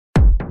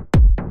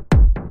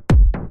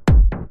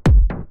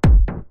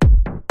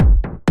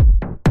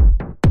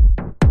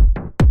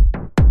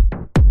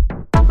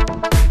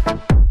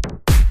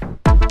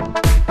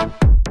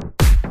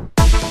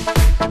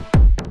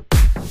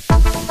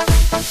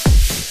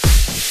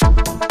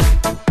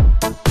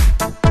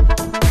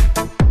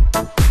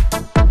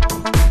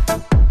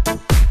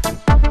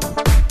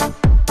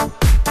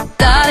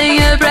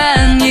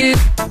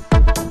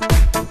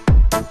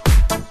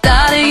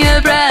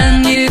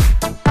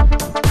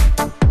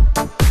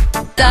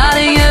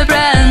starting a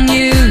brand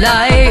new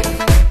life.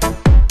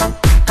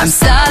 I'm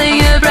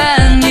starting a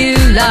brand new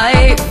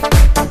life.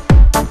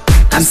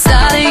 I'm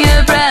starting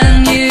a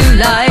brand new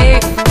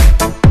life.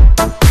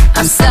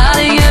 I'm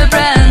starting a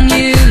brand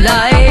new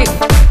life.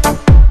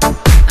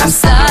 I'm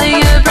starting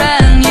a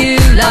brand new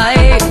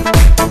life.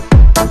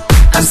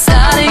 I'm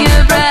starting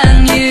a brand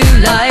new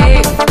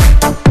life.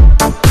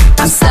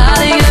 I'm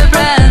starting a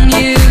brand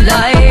new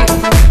life.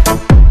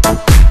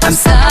 I'm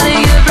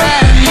starting a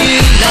brand new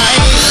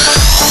life.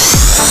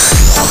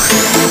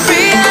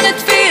 Free, and it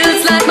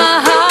feels like my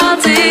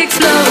heart's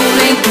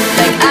exploding,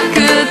 like I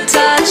could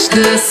touch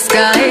the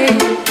sky.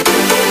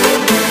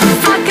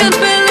 I can't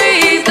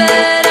believe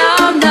that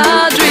I'm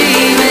not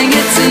dreaming.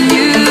 It's a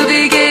new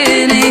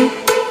beginning.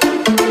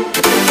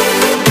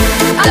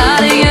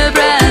 Starting a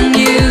brand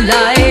new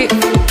life.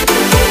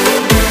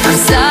 I'm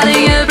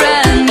starting a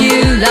brand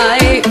new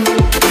life.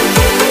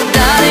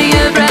 Starting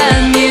a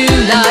brand new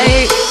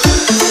life.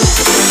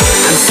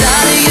 I'm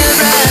starting a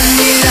brand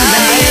new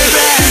life.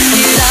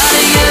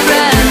 Starting a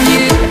brand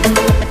new.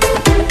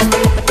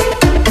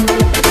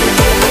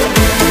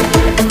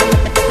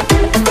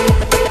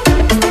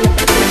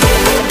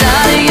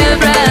 Starting a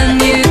brand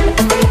new.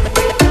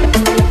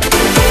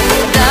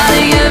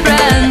 Starting a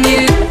brand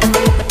new.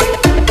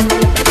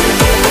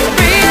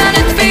 Free, and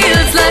it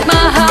feels like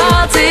my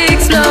heart's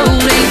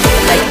exploding,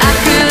 like I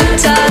could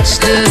touch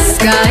the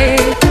sky.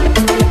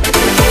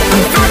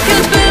 I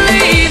can't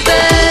believe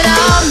that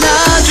I'm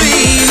not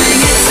dreaming.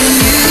 It's a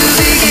new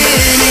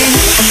beginning.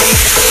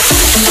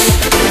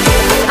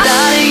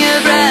 Starting a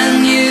brand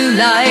new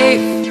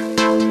life.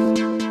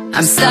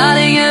 I'm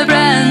starting a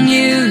brand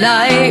new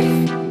life.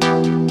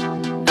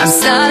 I'm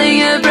starting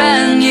a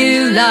brand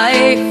new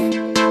life.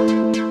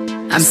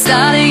 I'm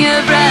starting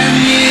a brand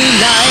new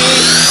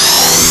life.